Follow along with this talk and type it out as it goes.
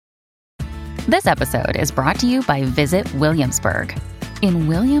This episode is brought to you by Visit Williamsburg. In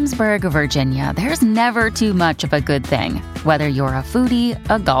Williamsburg, Virginia, there's never too much of a good thing. Whether you're a foodie,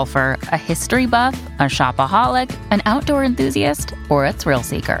 a golfer, a history buff, a shopaholic, an outdoor enthusiast, or a thrill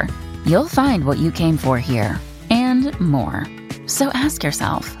seeker, you'll find what you came for here and more. So ask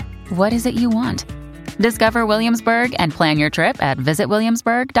yourself, what is it you want? Discover Williamsburg and plan your trip at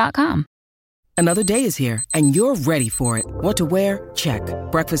visitwilliamsburg.com. Another day is here, and you're ready for it. What to wear? Check.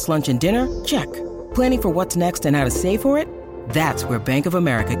 Breakfast, lunch, and dinner? Check. Planning for what's next and how to save for it? That's where Bank of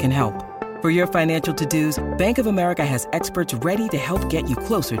America can help. For your financial to-dos, Bank of America has experts ready to help get you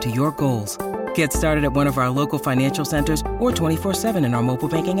closer to your goals. Get started at one of our local financial centers or 24/7 in our mobile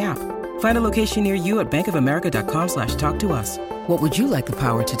banking app. Find a location near you at bankofamerica.com/talktous. What would you like the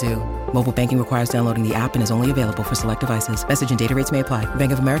power to do? Mobile banking requires downloading the app and is only available for select devices. Message and data rates may apply.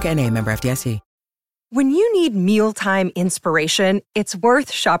 Bank of America N.A., member FDIC. When you need mealtime inspiration, it's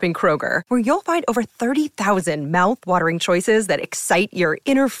worth shopping Kroger, where you'll find over 30,000 mouth-watering choices that excite your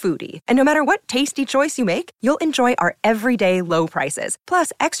inner foodie. And no matter what tasty choice you make, you'll enjoy our everyday low prices,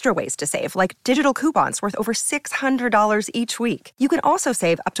 plus extra ways to save, like digital coupons worth over $600 each week. You can also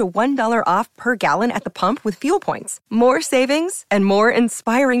save up to $1 off per gallon at the pump with fuel points. More savings and more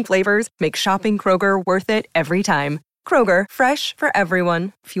inspiring flavors make shopping Kroger worth it every time. Kroger, fresh for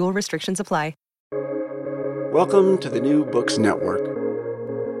everyone. Fuel restrictions apply. Welcome to the New Books Network.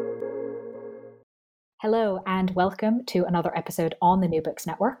 Hello and welcome to another episode on the New Books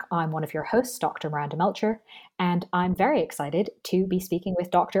Network. I'm one of your hosts, Dr. Miranda Melcher, and I'm very excited to be speaking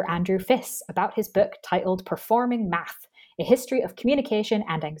with Dr. Andrew Fiss about his book titled Performing Math, A History of Communication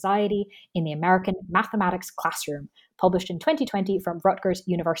and Anxiety in the American Mathematics Classroom, published in 2020 from Rutgers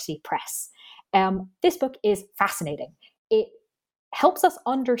University Press. This book is fascinating. It helps us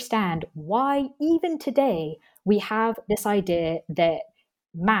understand why even today we have this idea that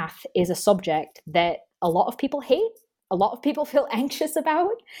math is a subject that a lot of people hate, a lot of people feel anxious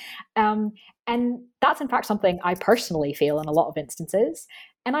about. And that's in fact something I personally feel in a lot of instances.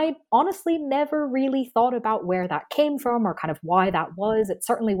 And I honestly never really thought about where that came from or kind of why that was. It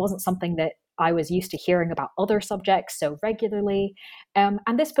certainly wasn't something that I was used to hearing about other subjects so regularly. And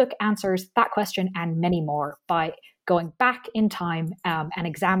this book answers that question and many more by going back in time and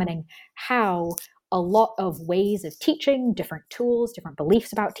examining how a lot of ways of teaching, different tools, different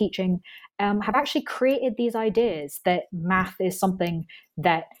beliefs about teaching have actually created these ideas that math is something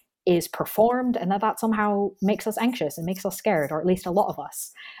that is performed and that somehow makes us anxious and makes us scared, or at least a lot of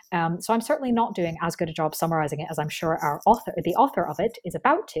us. So I'm certainly not doing as good a job summarizing it as I'm sure the author of it is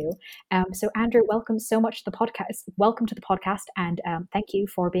about to. So Andrew, welcome so much to the podcast. Welcome to the podcast, and thank you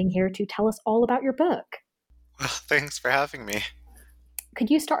for being here to tell us all about your book. Well, thanks for having me.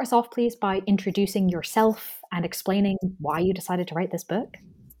 Could you start us off, please, by introducing yourself and explaining why you decided to write this book?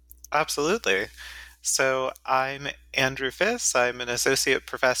 Absolutely. So I'm Andrew Fiss. I'm an associate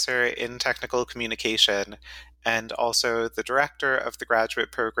professor in technical communication and also the director of the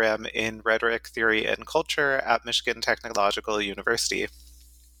graduate program in rhetoric, theory, and culture at Michigan Technological University.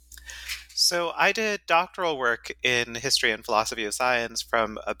 So I did doctoral work in history and philosophy of science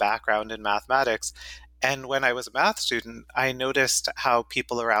from a background in mathematics. And when I was a math student, I noticed how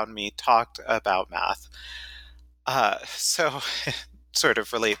people around me talked about math. So it sort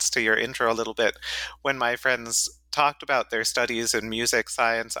of relates to your intro a little bit. When my friends talked about their studies in music,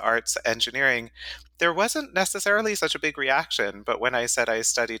 science, arts, engineering, there wasn't necessarily such a big reaction. But when I said I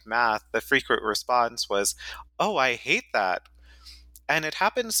studied math, the frequent response was, "Oh, I hate that." And it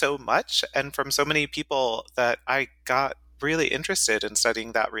happened so much and from so many people that I got really interested in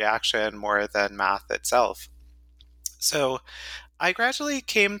studying that reaction more than math itself. So I gradually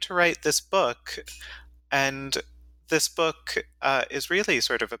came to write this book, and this book is really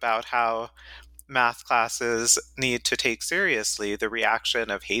sort of about how math classes need to take seriously the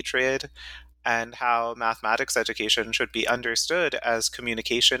reaction of hatred and how mathematics education should be understood as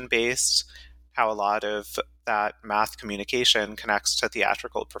communication-based, how a lot of that math communication connects to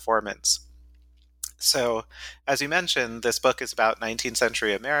theatrical performance. So, as you mentioned, this book is about 19th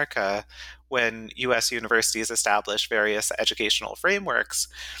century America when U.S. universities established various educational frameworks,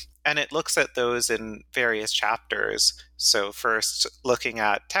 and it looks at those in various chapters. So first, looking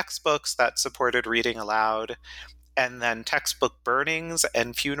at textbooks that supported reading aloud, and then textbook burnings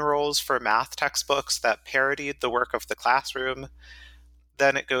and funerals for math textbooks that parodied the work of the classroom.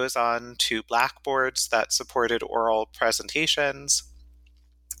 Then it goes on to blackboards that supported oral presentations,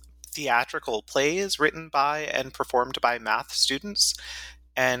 theatrical plays written by and performed by math students,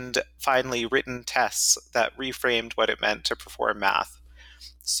 and finally written tests that reframed what it meant to perform math.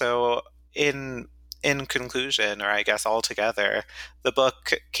 So in in conclusion, or I guess altogether, the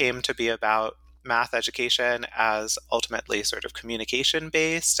book came to be about math education as ultimately sort of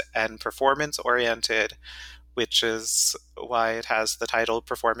communication-based and performance-oriented, which is why it has the title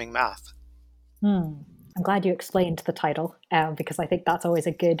Performing Math. I'm glad you explained the title because I think that's always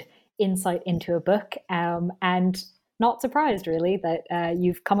a good insight into a book. And not surprised, really, that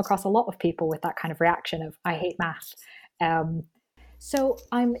you've come across a lot of people with that kind of reaction of, I hate math. So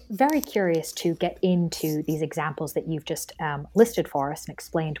I'm very curious to get into these examples that you've just listed for us and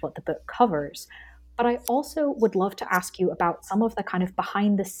explained what the book covers. But I also would love to ask you about some of the kind of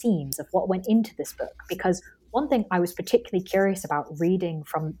behind the scenes of what went into this book, because one thing I was particularly curious about reading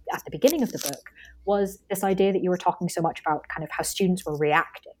from at the beginning of the book was this idea that you were talking so much about kind of how students were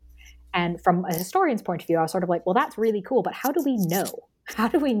reacting. And from a historian's point of view, I was sort of like, well, that's really cool, but how do we know? How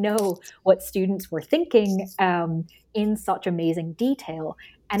do we know what students were thinking in such amazing detail?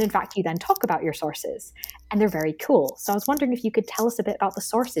 And in fact, you then talk about your sources, and they're very cool. So I was wondering if you could tell us a bit about the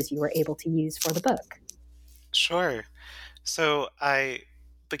sources you were able to use for the book. Sure. So I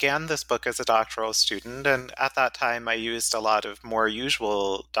began this book as a doctoral student, and at that time I used a lot of more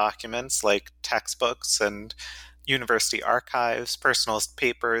usual documents like textbooks and university archives, personal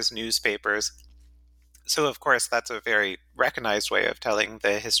papers, newspapers. So, of course, that's a very recognized way of telling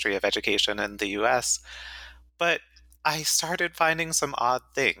the history of education in the US. But I started finding some odd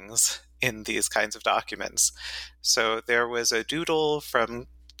things in these kinds of documents. So there was a doodle from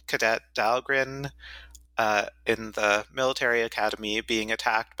Cadet Dahlgren in the military academy being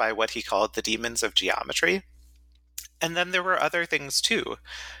attacked by what he called the demons of geometry. And then there were other things too.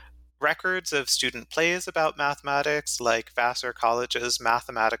 Records of student plays about mathematics, like Vassar College's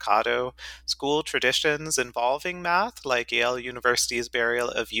Mathematicado, school traditions involving math, like Yale University's burial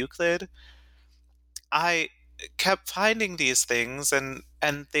of Euclid. I kept finding these things, and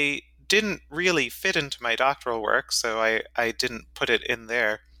they didn't really fit into my doctoral work, so I didn't put it in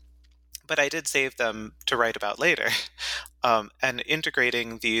there. But I did save them to write about later. And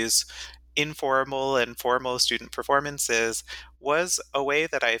integrating these informal and formal student performances was a way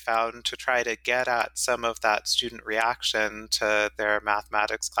that I found to try to get at some of that student reaction to their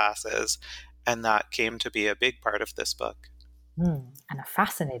mathematics classes. And that came to be a big part of this book. And a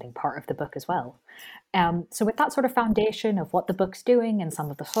fascinating part of the book as well. So with that sort of foundation of what the book's doing and some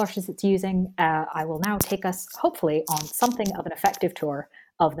of the sources it's using, I will now take us, hopefully, on something of an effective tour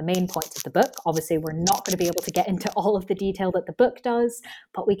of the main points of the book. Obviously, we're not going to be able to get into all of the detail that the book does,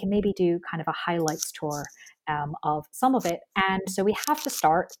 but we can maybe do kind of a highlights tour of some of it. And so we have to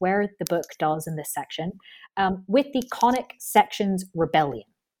start where the book does in this section with the conic sections rebellion.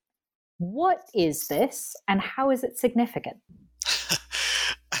 What is this and how is it significant?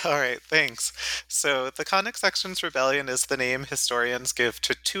 All right, thanks. So, the Conic Sections Rebellion is the name historians give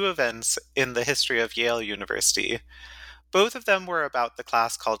to two events in the history of Yale University. Both of them were about the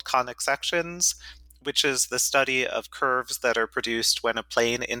class called conic sections, which is the study of curves that are produced when a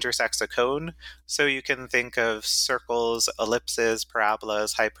plane intersects a cone. So you can think of circles, ellipses,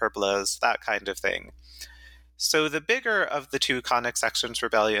 parabolas, hyperbolas, that kind of thing. So the bigger of the two conic sections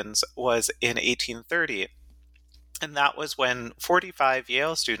rebellions was in 1830. And that was when 45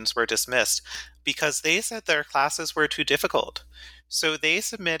 Yale students were dismissed because they said their classes were too difficult. So they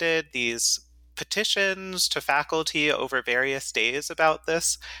submitted these petitions to faculty over various days about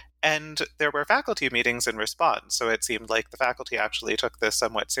this, and there were faculty meetings in response. So it seemed like the faculty actually took this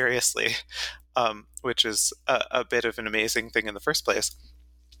somewhat seriously, which is a bit of an amazing thing in the first place.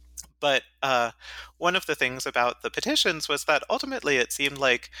 But one of the things about the petitions was that ultimately it seemed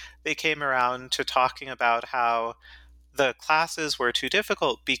like they came around to talking about how the classes were too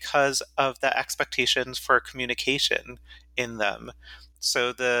difficult because of the expectations for communication in them.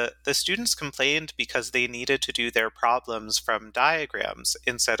 So the students complained because they needed to do their problems from diagrams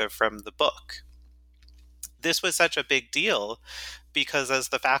instead of from the book. This was such a big deal because, as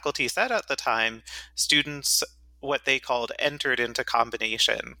the faculty said at the time, students, what they called, entered into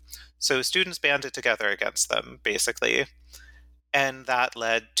combination. So students banded together against them, basically. And that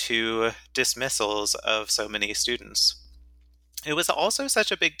led to dismissals of so many students. It was also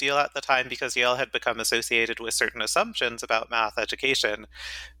such a big deal at the time because Yale had become associated with certain assumptions about math education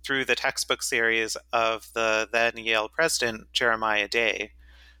through the textbook series of the then Yale president, Jeremiah Day.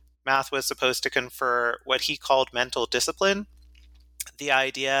 Math was supposed to confer what he called mental discipline, the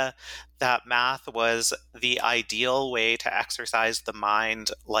idea that math was the ideal way to exercise the mind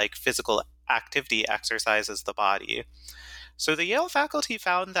like physical activity exercises the body. So the Yale faculty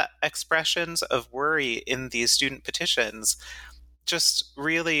found that expressions of worry in these student petitions just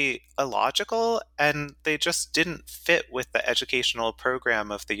really illogical, and they just didn't fit with the educational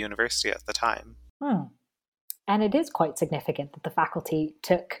program of the university at the time. Hmm. And it is quite significant that the faculty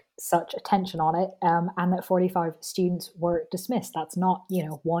took such attention on it, and that 45 students were dismissed. That's not,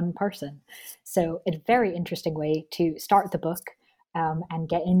 one person. So, a very interesting way to start the book and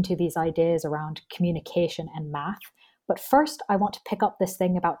get into these ideas around communication and math. But first, I want to pick up this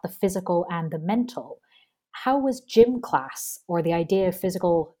thing about the physical and the mental. How was gym class, or the idea of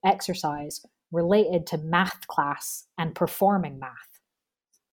physical exercise, related to math class and performing math?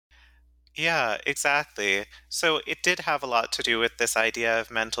 Yeah, exactly. So it did have a lot to do with this idea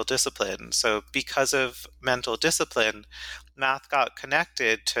of mental discipline. So because of mental discipline, math got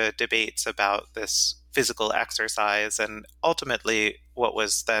connected to debates about this physical exercise and ultimately what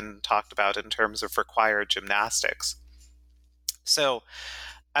was then talked about in terms of required gymnastics. So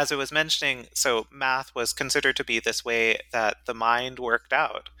as I was mentioning, so math was considered to be this way that the mind worked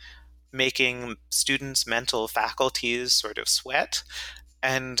out, making students' mental faculties sort of sweat,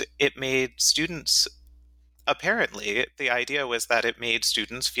 and it made students, apparently, the idea was that it made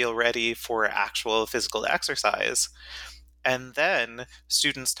students feel ready for actual physical exercise. And then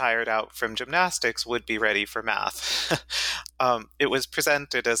students tired out from gymnastics would be ready for math. It was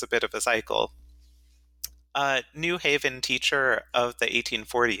presented as a bit of a cycle. A New Haven teacher of the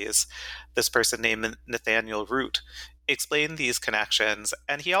 1840s, this person named Nathaniel Root, explained these connections,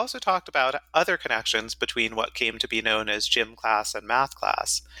 and he also talked about other connections between what came to be known as gym class and math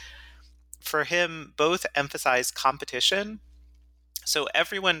class. For him, both emphasized competition. So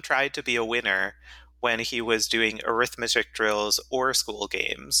everyone tried to be a winner when he was doing arithmetic drills or school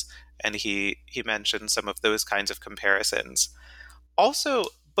games, and he mentioned some of those kinds of comparisons. Also,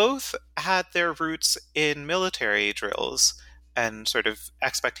 both had their roots in military drills and sort of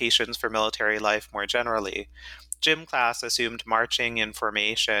expectations for military life more generally. Gym class assumed marching in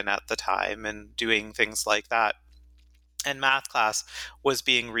formation at the time and doing things like that. And math class was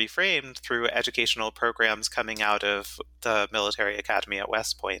being reframed through educational programs coming out of the military academy at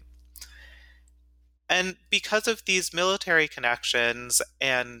West Point. And because of these military connections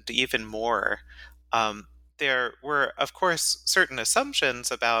and even more, there were, of course, certain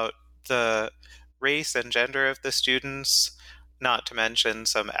assumptions about the race and gender of the students, not to mention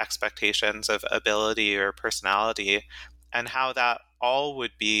some expectations of ability or personality, and how that all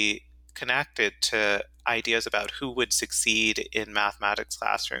would be connected to ideas about who would succeed in mathematics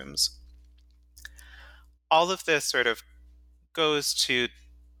classrooms. All of this sort of goes to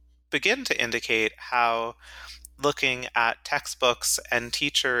begin to indicate how looking at textbooks and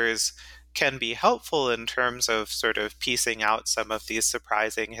teachers can be helpful in terms of sort of piecing out some of these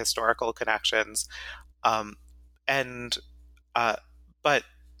surprising historical connections. Um, and uh, but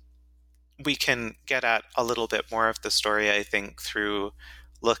we can get at a little bit more of the story, I think, through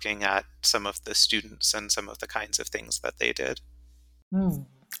looking at some of the students and some of the kinds of things that they did. Hmm.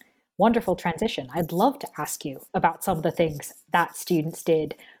 Wonderful transition. I'd love to ask you about some of the things that students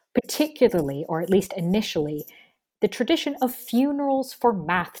did, particularly, or at least initially, the tradition of funerals for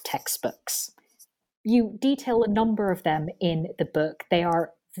math textbooks. You detail a number of them in the book. They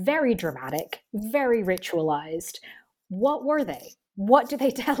are very dramatic, very ritualized. What were they? What do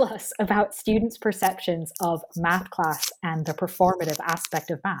they tell us about students' perceptions of math class and the performative aspect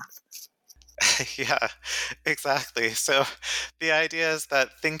of math? Yeah, exactly. So the idea is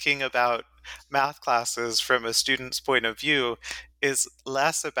that thinking about math classes from a student's point of view is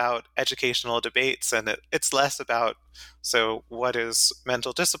less about educational debates and it's less about, so what is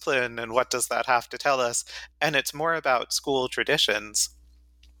mental discipline and what does that have to tell us? And it's more about school traditions.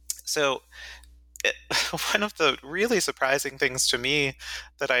 So it, one of the really surprising things to me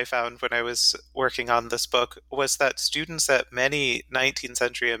that I found when I was working on this book was that students at many 19th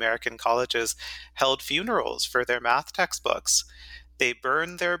century American colleges held funerals for their math textbooks. They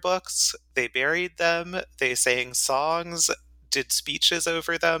burned their books, they buried them, they sang songs, did speeches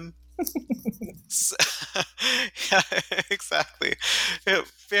over them. S- yeah, exactly.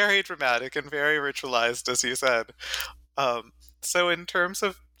 Very dramatic and very ritualized, as you said. Um, so, in terms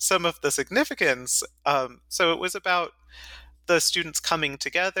of some of the significance, so it was about the students coming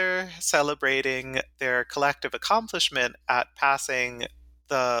together, celebrating their collective accomplishment at passing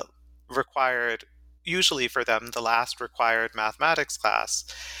the required, usually for them, the last required mathematics class.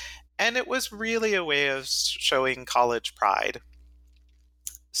 And it was really a way of showing college pride.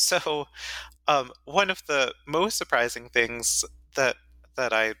 So, one of the most surprising things that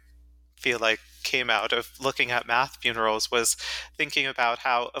I feel like came out of looking at math funerals was thinking about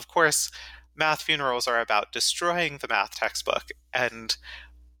how, of course, math funerals are about destroying the math textbook, and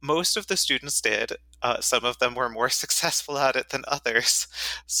most of the students did. Some of them were more successful at it than others.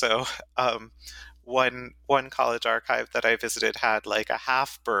 So, um, one college archive that I visited had like a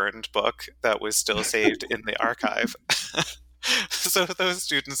half-burned book that was still saved in the archive. So those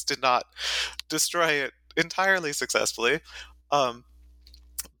students did not destroy it entirely successfully. Um,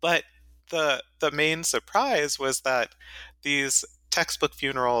 but the main surprise was that these textbook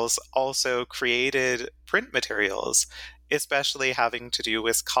funerals also created print materials, especially having to do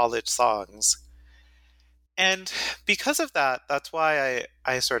with college songs. And because of that, that's why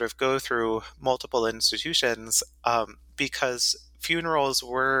I sort of go through multiple institutions, because funerals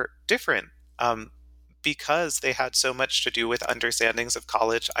were different, because they had so much to do with understandings of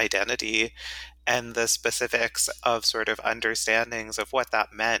college identity and the specifics of sort of understandings of what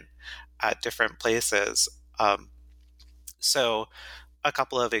that meant at different places. So a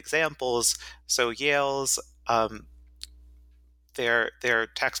couple of examples. So Yale's their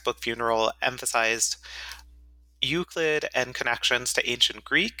textbook funeral emphasized Euclid and connections to ancient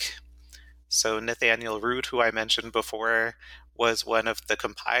Greek. So Nathaniel Root, who I mentioned before, was one of the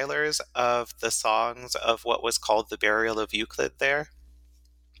compilers of the songs of what was called the Burial of Euclid there.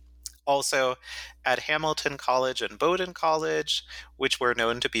 Also, at Hamilton College and Bowdoin College, which were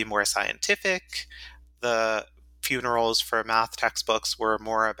known to be more scientific, the funerals for math textbooks were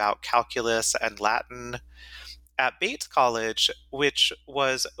more about calculus and Latin. At Bates College, which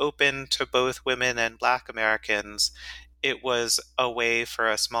was open to both women and Black Americans, it was a way for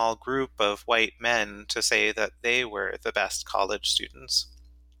a small group of white men to say that they were the best college students.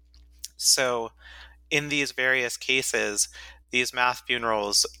 So, in these various cases, these math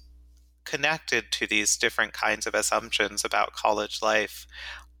funerals connected to these different kinds of assumptions about college life.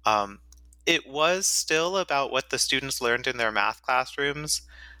 It was still about what the students learned in their math classrooms,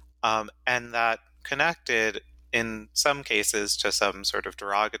 and that connected in some cases to some sort of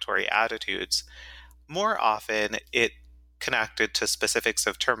derogatory attitudes. More often, it connected to specifics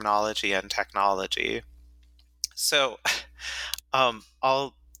of terminology and technology. So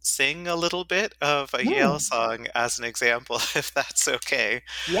I'll sing a little bit of a Yale song as an example, if that's okay.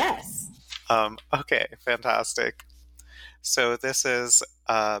 Yes. Okay, fantastic. So this is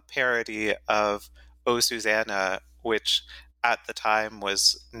a parody of "Oh Susanna," which at the time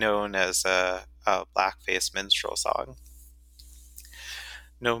was known as a blackface minstrel song.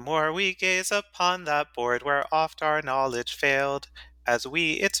 No more we gaze upon that board where oft our knowledge failed, as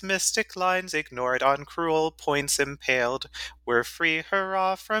we its mystic lines ignored, on cruel points impaled. We're free,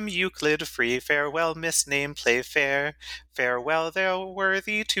 hurrah, from Euclid free, farewell, misname, play fair. Farewell, there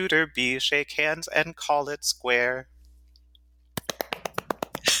worthy tutor be, shake hands and call it square.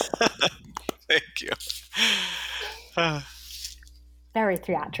 Thank you. Very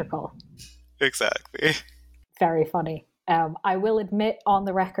theatrical. Exactly. Very funny. I will admit on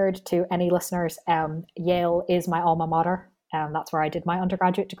the record to any listeners, Yale is my alma mater. That's where I did my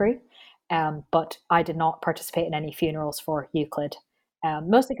undergraduate degree. But I did not participate in any funerals for Euclid,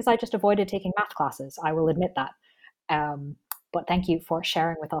 mostly because I just avoided taking math classes. I will admit that. But thank you for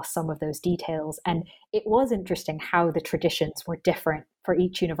sharing with us some of those details. And it was interesting how the traditions were different for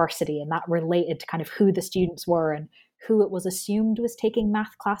each university, and that related to kind of who the students were and who it was assumed was taking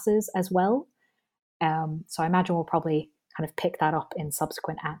math classes as well. So I imagine we'll probably kind of pick that up in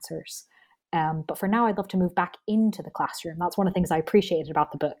subsequent answers. But for now, I'd love to move back into the classroom. That's one of the things I appreciated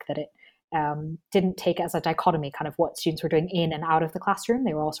about the book, that it didn't take it as a dichotomy, kind of what students were doing in and out of the classroom.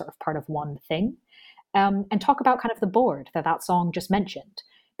 They were all sort of part of one thing. And talk about kind of the board that song just mentioned,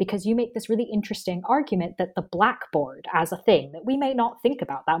 because you make this really interesting argument that the blackboard as a thing that we may not think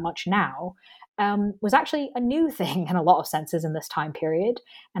about that much now was actually a new thing in a lot of senses in this time period.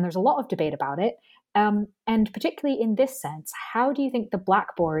 And there's a lot of debate about it. And particularly in this sense, how do you think the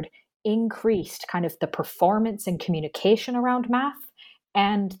blackboard increased kind of the performance and communication around math,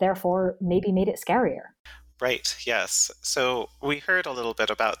 and therefore maybe made it scarier? Right, yes. So we heard a little bit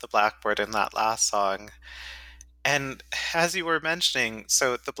about the blackboard in that last song. And as you were mentioning,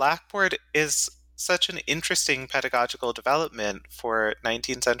 so the blackboard is such an interesting pedagogical development for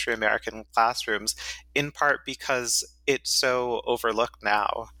 19th century American classrooms, in part because it's so overlooked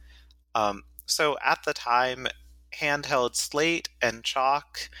now. So at the time, handheld slate and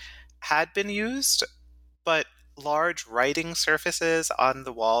chalk had been used, but large writing surfaces on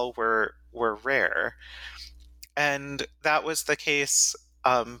the wall were rare. And that was the case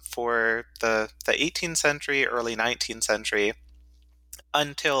for the 18th century, early 19th century,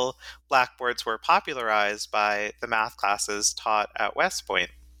 until blackboards were popularized by the math classes taught at West Point.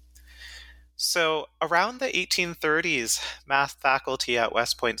 So around the 1830s, math faculty at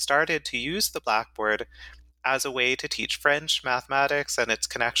West Point started to use the blackboard as a way to teach French, mathematics, and its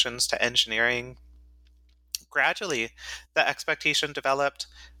connections to engineering. Gradually, the expectation developed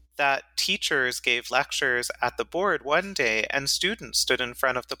that teachers gave lectures at the board one day and students stood in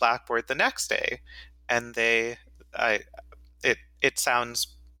front of the blackboard the next day. And it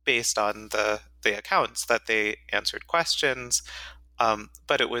sounds based on the accounts that they answered questions,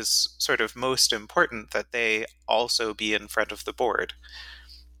 but it was sort of most important that they also be in front of the board.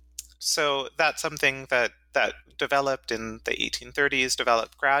 So that's something that developed in the 1830s,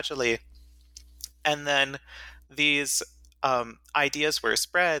 developed gradually. And then these ideas were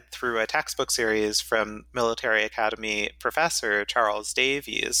spread through a textbook series from Military Academy professor Charles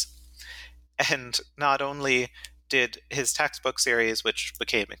Davies. And not only did his textbook series, which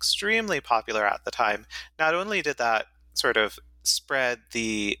became extremely popular at the time, not only did that sort of spread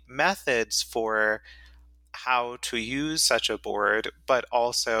the methods for how to use such a board, but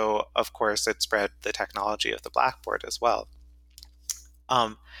also, of course, it spread the technology of the blackboard as well.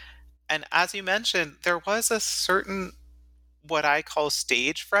 And as you mentioned, there was a certain, what I call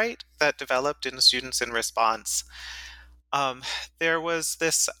stage fright, that developed in students in response. There was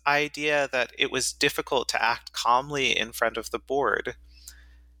this idea that it was difficult to act calmly in front of the board.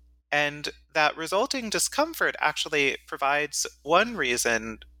 And that resulting discomfort actually provides one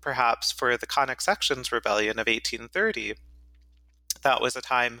reason, perhaps, for the Conic Sections Rebellion of 1830. That was a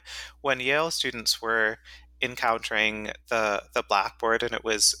time when Yale students were encountering the blackboard, and it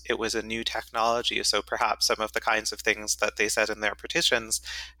was a new technology. So perhaps some of the kinds of things that they said in their petitions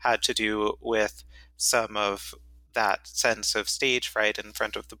had to do with some of that sense of stage fright in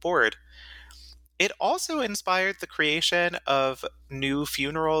front of the board. It also inspired the creation of new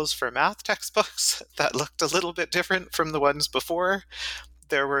funerals for math textbooks that looked a little bit different from the ones before.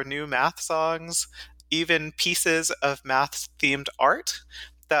 There were new math songs, even pieces of math-themed art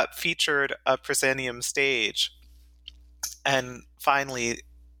that featured a proscenium stage. And finally,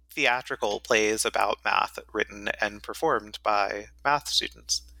 theatrical plays about math written and performed by math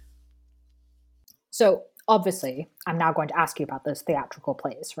students. So obviously, I'm now going to ask you about those theatrical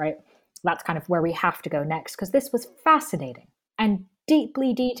plays, right? That's kind of where we have to go next, because this was fascinating and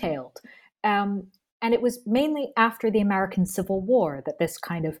deeply detailed. And it was mainly after the American Civil War that this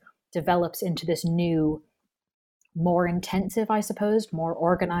kind of develops into this new, more intensive, I suppose, more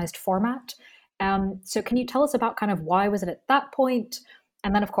organized format. So can you tell us about kind of why was it at that point?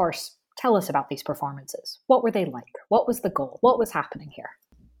 And then, of course, tell us about these performances. What were they like? What was the goal? What was happening here?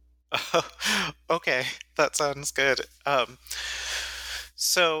 Okay, that sounds good.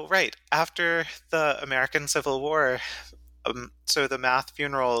 So, right, after the American Civil War, so the math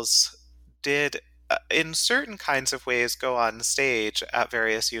funerals did, in certain kinds of ways, go on stage at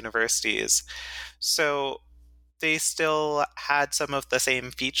various universities. So they still had some of the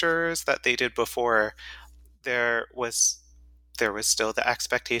same features that they did before. There was still the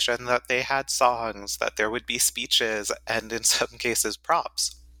expectation that they had songs, that there would be speeches, and in some cases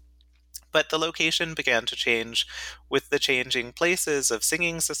props. But the location began to change with the changing places of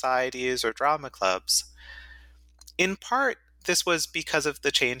singing societies or drama clubs. In part, this was because of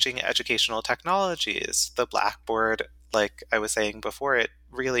the changing educational technologies. The blackboard, like I was saying before, it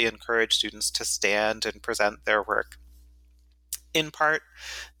really encouraged students to stand and present their work. In part,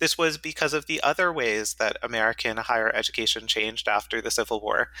 this was because of the other ways that American higher education changed after the Civil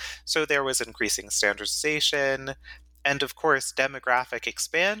War. So there was increasing standardization, and of course, demographic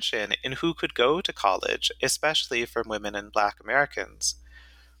expansion in who could go to college, especially from women and Black Americans.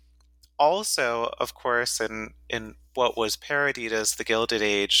 Also, of course, in what was parodied as the Gilded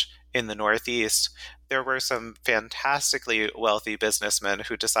Age in the Northeast, there were some fantastically wealthy businessmen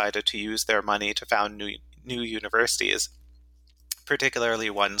who decided to use their money to found new universities, particularly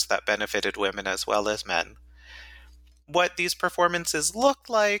ones that benefited women as well as men. What these performances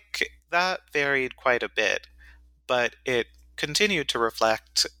looked like, that varied quite a bit, but it continued to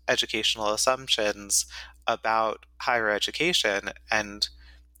reflect educational assumptions about higher education, and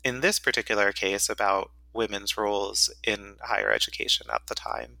in this particular case, about women's roles in higher education at the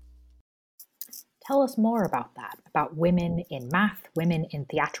time. Tell us more about that, about women in math, women in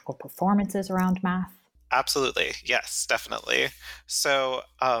theatrical performances around math. Absolutely. Yes, definitely. So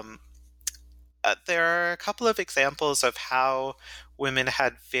there are a couple of examples of how women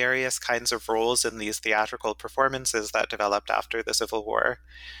had various kinds of roles in these theatrical performances that developed after the Civil War.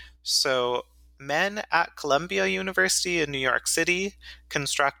 So men at Columbia University in New York City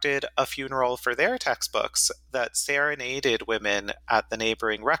constructed a funeral for their textbooks that serenaded women at the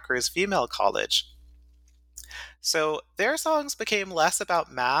neighboring Rutgers Female College. So their songs became less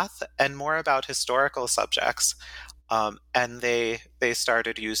about math and more about historical subjects. And they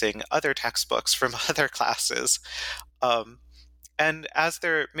started using other textbooks from other classes. And as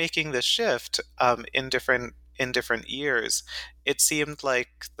they're making this shift in different in different years, it seemed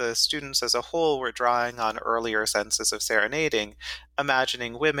like the students as a whole were drawing on earlier senses of serenading,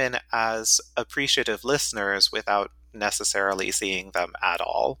 imagining women as appreciative listeners without necessarily seeing them at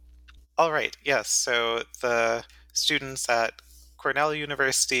all. All right, yes, so the students at Cornell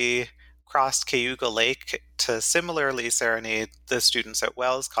University crossed Cayuga Lake to similarly serenade the students at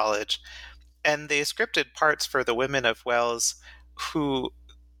Wells College, and they scripted parts for the women of Wells who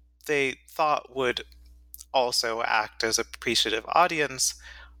they thought would also act as appreciative audience,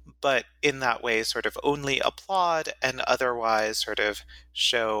 but in that way sort of only applaud and otherwise sort of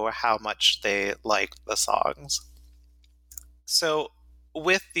show how much they liked the songs. So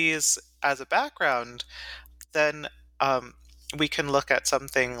with these as a background, then we can look at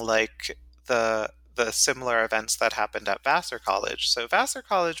something like the similar events that happened at Vassar College. So Vassar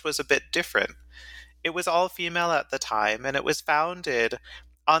College was a bit different. It was all female at the time, and it was founded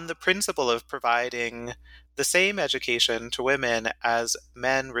on the principle of providing the same education to women as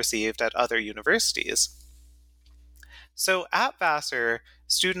men received at other universities. So at Vassar,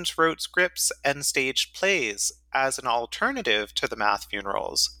 students wrote scripts and staged plays as an alternative to the math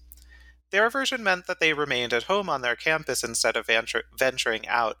funerals. Their version meant that they remained at home on their campus instead of venturing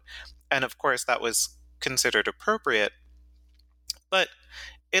out, and of course that was considered appropriate. But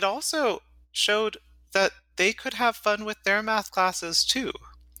it also showed that they could have fun with their math classes too.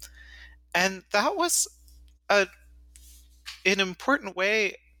 And that was an important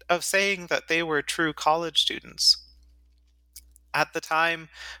way of saying that they were true college students. At the time,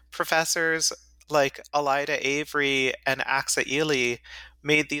 professors like Alida Avery and Axa Ely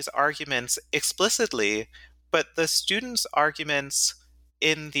made these arguments explicitly, but the students' arguments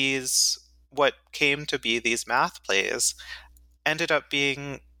in these, what came to be these math plays, ended up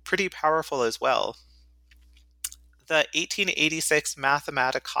being pretty powerful as well. The 1886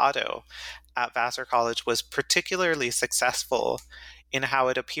 Mathematicado at Vassar College was particularly successful in how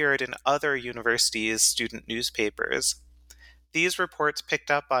it appeared in other universities' student newspapers. These reports picked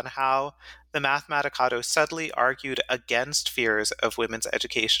up on how the Mathematicado subtly argued against fears of women's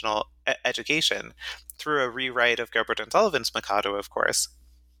education through a rewrite of Gilbert and Sullivan's Mikado, of course.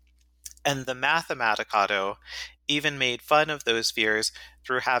 And the Mathematicado even made fun of those fears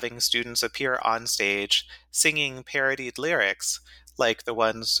through having students appear on stage singing parodied lyrics like the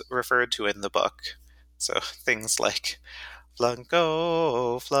ones referred to in the book. So things like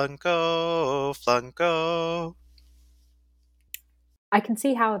Flunko, Flunko, Flunko. I can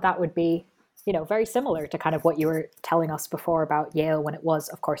see how that would be, very similar to kind of what you were telling us before about Yale when it was,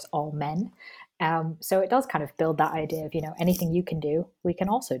 of course, all men. So it does kind of build that idea of, anything you can do, we can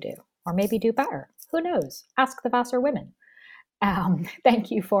also do, or maybe do better. Who knows? Ask the Vassar women. Thank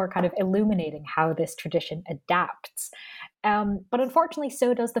you for kind of illuminating how this tradition adapts. But unfortunately,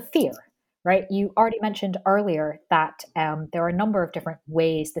 so does the fear, right? You already mentioned earlier that there are a number of different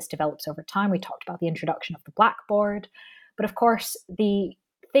ways this develops over time. We talked about the introduction of the blackboard. But of course, the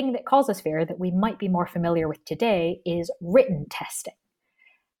thing that causes fear that we might be more familiar with today is written testing.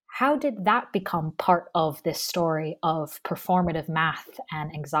 How did that become part of this story of performative math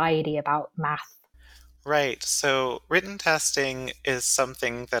and anxiety about math? Right. So written testing is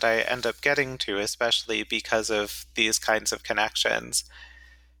something that I end up getting to, especially because of these kinds of connections.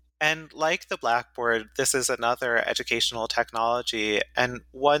 And like the Blackboard, this is another educational technology, and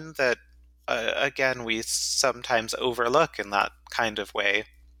one that, again, we sometimes overlook in that kind of way.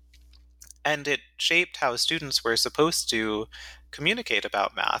 And it shaped how students were supposed to communicate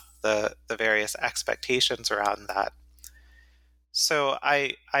about math, the various expectations around that. So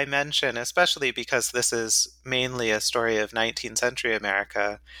I mention, especially because this is mainly a story of 19th century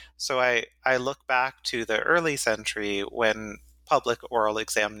America, so I look back to the early century when public oral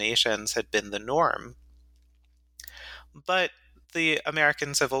examinations had been the norm. But the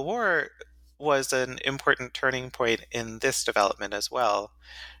American Civil War was an important turning point in this development as well.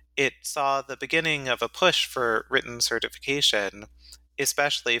 It saw the beginning of a push for written certification,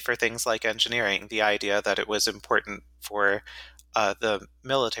 especially for things like engineering, the idea that it was important for the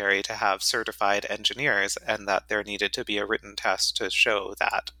military to have certified engineers and that there needed to be a written test to show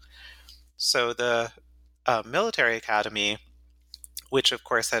that. So the military academy, which of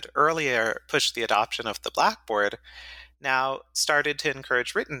course had earlier pushed the adoption of the blackboard, now started to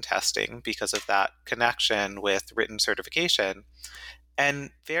encourage written testing because of that connection with written certification. And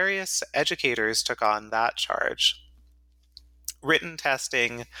various educators took on that charge. Written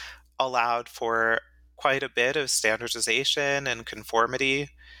testing allowed for quite a bit of standardization and conformity,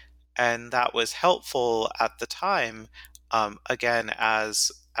 and that was helpful at the time, again,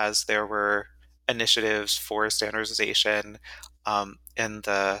 as there were initiatives for standardization in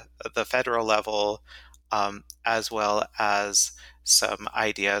the federal level, as well as some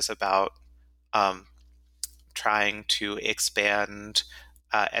ideas about trying to expand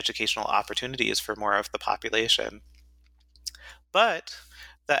educational opportunities for more of the population. But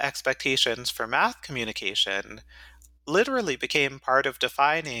the expectations for math communication literally became part of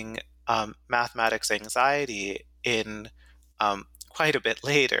defining mathematics anxiety in quite a bit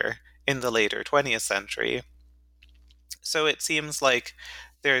later, in the later 20th century. So it seems like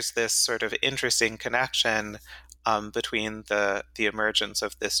there's this sort of interesting connection between the emergence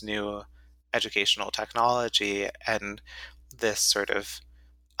of this new educational technology and this sort of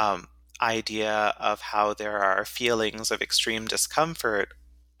um, idea of how there are feelings of extreme discomfort,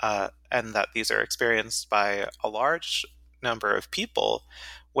 and that these are experienced by a large number of people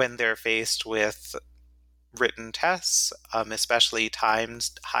when they're faced with written tests, especially timed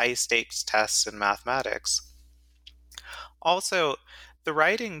high stakes tests in mathematics. Also, the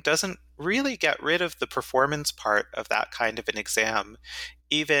writing doesn't really get rid of the performance part of that kind of an exam,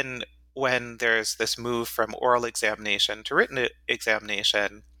 even when there's this move from oral examination to written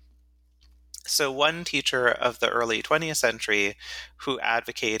examination. So, one teacher of the early 20th century who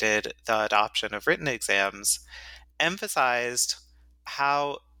advocated the adoption of written exams emphasized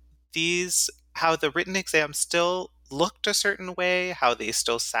how how the written exams still looked a certain way, how they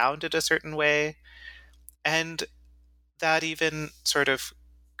still sounded a certain way, and that even sort of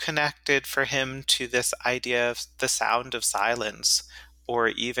connected for him to this idea of the sound of silence, or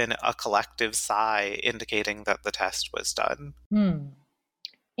even a collective sigh indicating that the test was done.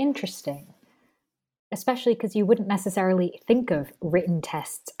 Interesting. Especially because you wouldn't necessarily think of written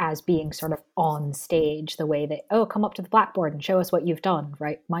tests as being sort of on stage the way that, oh, come up to the blackboard and show us what you've done,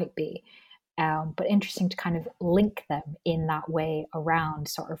 right? Might be. But interesting to kind of link them in that way around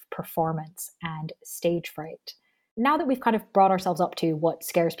sort of performance and stage fright. Now that we've kind of brought ourselves up to what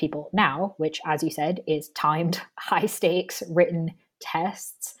scares people now, which, as you said, is timed, high stakes, written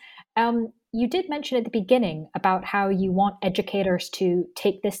tests, you did mention at the beginning about how you want educators to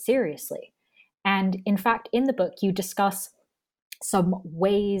take this seriously. And in fact, in the book, you discuss some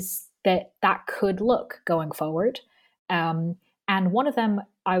ways that that could look going forward. And one of them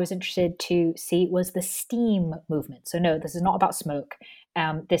I was interested to see was the STEAM movement. So no, this is not about smoke.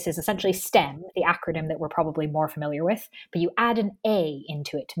 This is essentially STEM, the acronym that we're probably more familiar with, but you add an A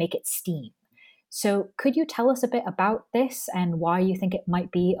into it to make it STEAM. So could you tell us a bit about this and why you think it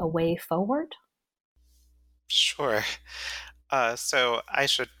might be a way forward? Sure. So I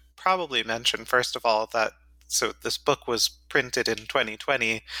should probably mention, first of all, that so this book was printed in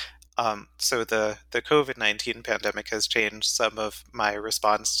 2020. So the COVID-19 pandemic has changed some of my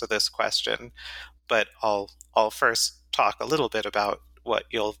response to this question, but I'll first talk a little bit about what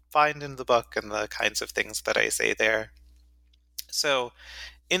you'll find in the book and the kinds of things that I say there. So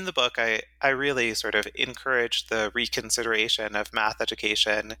in the book, I really sort of encourage the reconsideration of math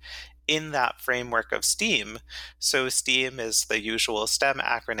education in that framework of STEAM. So STEAM is the usual STEM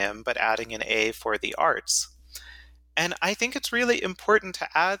acronym, but adding an A for the arts. And I think it's really important to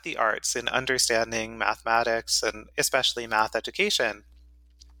add the arts in understanding mathematics and especially math education,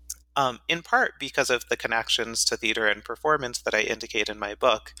 in part because of the connections to theater and performance that I indicate in my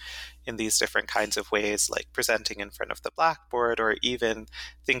book in these different kinds of ways, like presenting in front of the blackboard, or even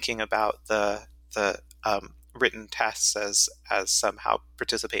thinking about the written tests as somehow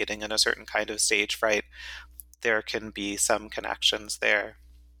participating in a certain kind of stage fright. There can be some connections there.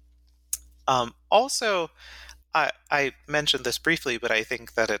 Also, I mentioned this briefly, but I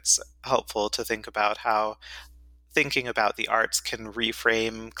think that it's helpful to think about how thinking about the arts can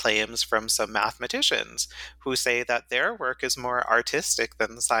reframe claims from some mathematicians who say that their work is more artistic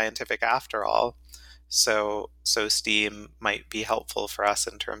than scientific after all. So STEAM might be helpful for us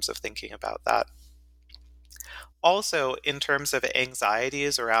in terms of thinking about that. Also, in terms of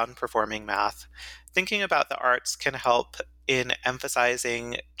anxieties around performing math, thinking about the arts can help in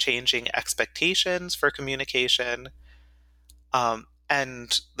emphasizing changing expectations for communication.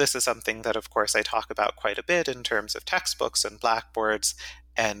 And this is something that, of course, I talk about quite a bit in terms of textbooks and blackboards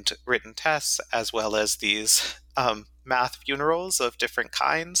and written tests, as well as these math funerals of different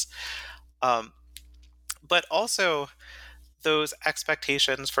kinds. But also, those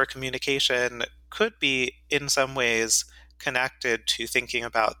expectations for communication could be, in some ways, connected to thinking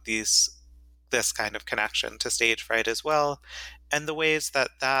about this kind of connection to stage fright as well, and the ways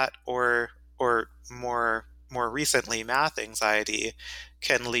that or more recently math anxiety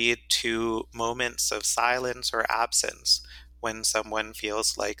can lead to moments of silence or absence when someone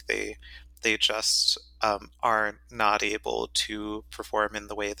feels like they just are not able to perform in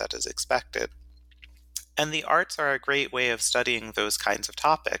the way that is expected. And the arts are a great way of studying those kinds of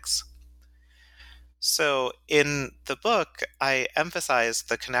topics. So in the book, I emphasize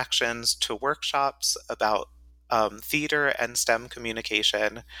the connections to workshops about theater and STEM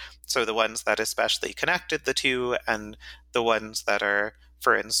communication. So the ones that especially connected the two, and the ones that are,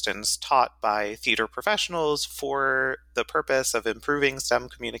 for instance, taught by theater professionals for the purpose of improving STEM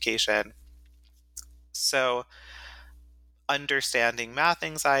communication. So understanding math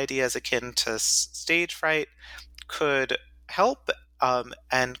anxiety as akin to stage fright could help,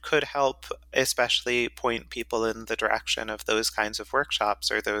 and could help especially point people in the direction of those kinds of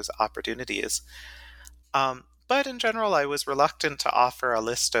workshops or those opportunities. But in general, I was reluctant to offer a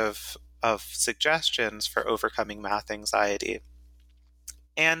list of suggestions for overcoming math anxiety.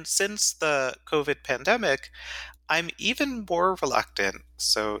 And since the COVID pandemic, I'm even more reluctant.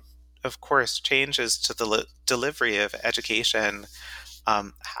 So, of course, changes to the delivery of education,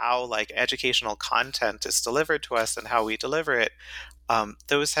 how like educational content is delivered to us and how we deliver it,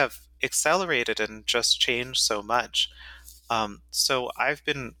 those have accelerated and just changed so much. So I've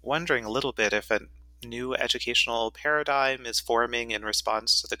been wondering a little bit if a new educational paradigm is forming in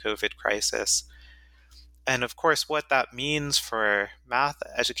response to the COVID crisis. And of course, what that means for math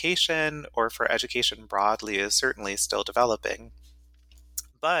education or for education broadly is certainly still developing.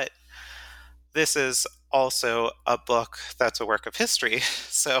 But this is also a book that's a work of history.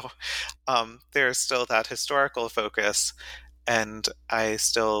 So there's still that historical focus, and I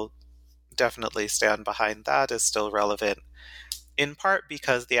still definitely stand behind that as still relevant, in part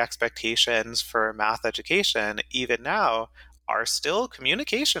because the expectations for math education, even now, are still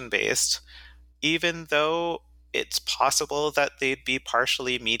communication based, even though it's possible that they'd be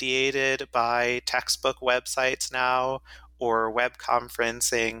partially mediated by textbook websites now, or web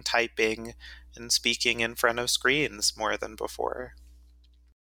conferencing, typing, and speaking in front of screens more than before.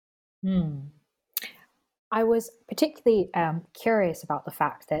 Hmm. I was particularly curious about the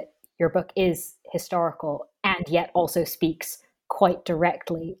fact that your book is historical and yet also speaks quite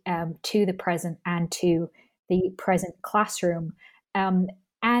directly to the present and to the present classroom. Um,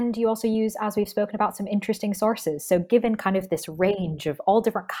 and you also use, as we've spoken about, some interesting sources. So, given kind of this range of all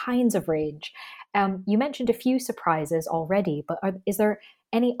different kinds of range, you mentioned a few surprises already, but is there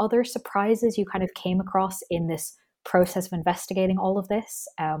any other surprises you kind of came across in this process of investigating all of this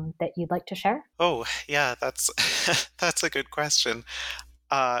that you'd like to share? Oh, yeah, that's that's a good question.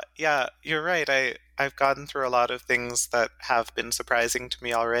 Yeah, you're right. I've gotten through a lot of things that have been surprising to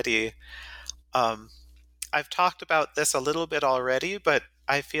me already. Um, I've talked about this a little bit already, but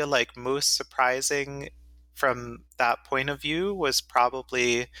I feel like most surprising from that point of view was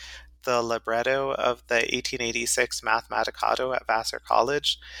probably the libretto of the 1886 Mathematicado at Vassar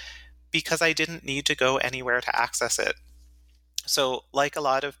College, because I didn't need to go anywhere to access it. So, like a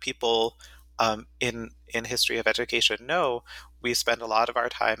lot of people in history of education know, we spend a lot of our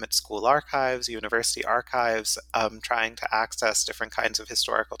time at school archives, university archives, trying to access different kinds of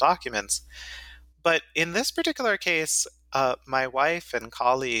historical documents. But in this particular case, my wife and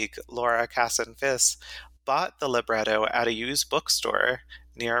colleague Laura Casson-Fiss bought the libretto at a used bookstore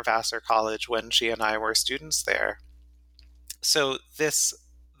near Vassar College when she and I were students there. So this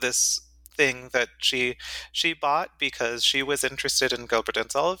thing that she bought because she was interested in Gilbert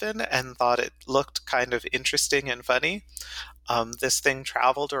and Sullivan and thought it looked kind of interesting and funny. This thing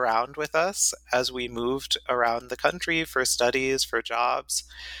traveled around with us as we moved around the country for studies, for jobs.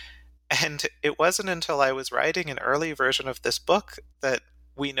 And it wasn't until I was writing an early version of this book that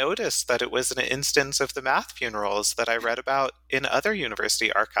we noticed that it was an instance of the math funerals that I read about in other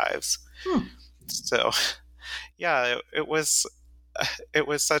university archives. Hmm. So, yeah, it was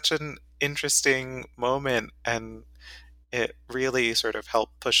such an interesting moment, and it really sort of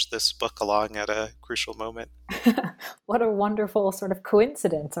helped push this book along at a crucial moment. What a wonderful sort of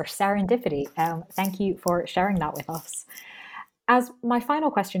coincidence or serendipity. Thank you for sharing that with us. As my final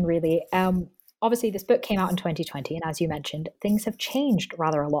question, really, obviously this book came out in 2020, and as you mentioned, things have changed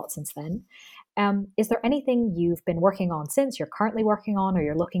rather a lot since then. Is there anything you've been working on since, you're currently working on, or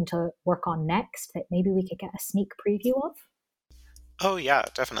you're looking to work on next that maybe we could get a sneak preview of? Oh, yeah,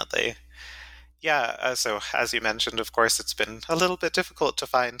 definitely. Yeah, so as you mentioned, of course, it's been a little bit difficult to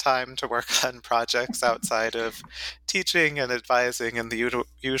find time to work on projects outside of teaching and advising and the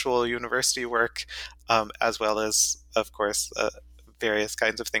usual university work, as well as, of course, various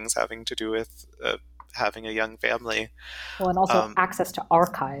kinds of things having to do with having a young family. Well, and also access to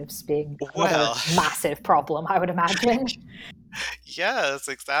archives being another Well, massive problem, I would imagine. yes,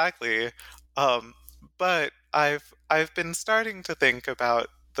 exactly. Um, but I've been starting to think about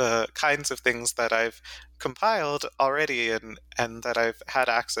the kinds of things that I've compiled already and that I've had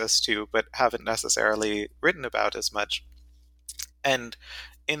access to, but haven't necessarily written about as much. And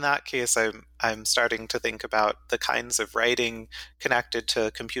in that case, I'm starting to think about the kinds of writing connected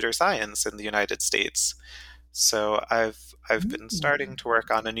to computer science in the United States. So I've been starting to work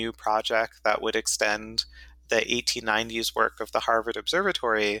on a new project that would extend the 1890s work of the Harvard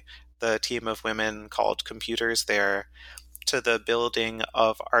Observatory, the team of women called computers there, to the building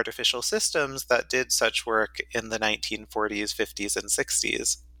of artificial systems that did such work in the 1940s, 50s, and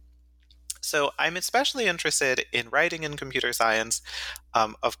 60s. So I'm especially interested in writing in computer science.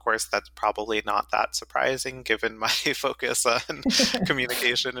 Of course, that's probably not that surprising given my focus on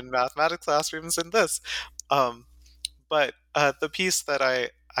communication in mathematics classrooms and this. Um, but the piece that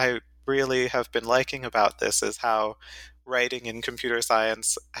I really have been liking about this is how writing in computer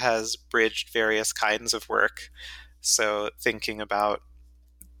science has bridged various kinds of work. So thinking about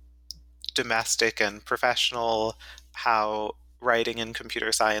domestic and professional, how writing in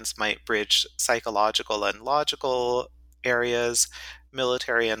computer science might bridge psychological and logical areas,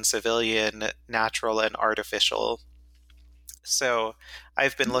 military and civilian, natural and artificial. So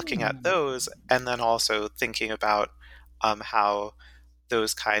I've been looking at those and then also thinking about how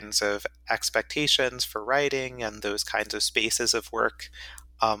those kinds of expectations for writing and those kinds of spaces of work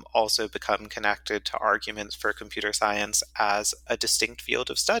also become connected to arguments for computer science as a distinct field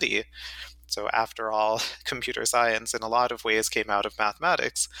of study. So after all, computer science in a lot of ways came out of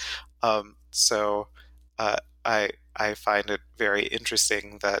mathematics. So I find it very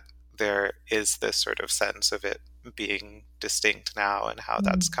interesting that there is this sort of sense of it being distinct now and how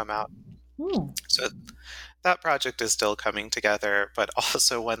that's come out. So that project is still coming together, but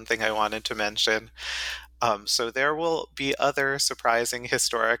also one thing I wanted to mention. So there will be other surprising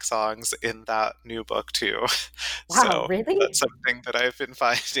historic songs in that new book too. Wow, So really? that's something that I've been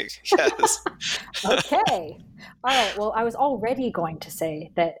finding. Yes. Okay. All right. Well, I was already going to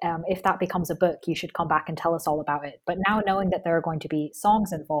say that if that becomes a book, you should come back and tell us all about it. But now knowing that there are going to be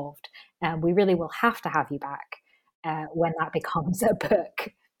songs involved, we really will have to have you back when that becomes a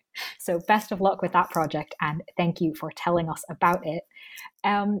book. So best of luck with that project, and thank you for telling us about it.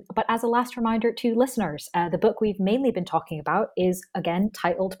 But as a last reminder to listeners, the book we've mainly been talking about is, again,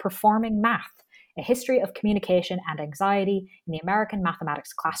 titled Performing Math, A History of Communication and Anxiety in the American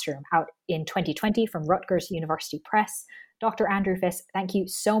Mathematics Classroom, out in 2020 from Rutgers University Press. Dr. Andrew Fiss, thank you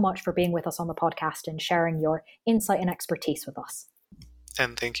so much for being with us on the podcast and sharing your insight and expertise with us.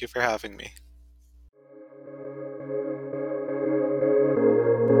 And thank you for having me.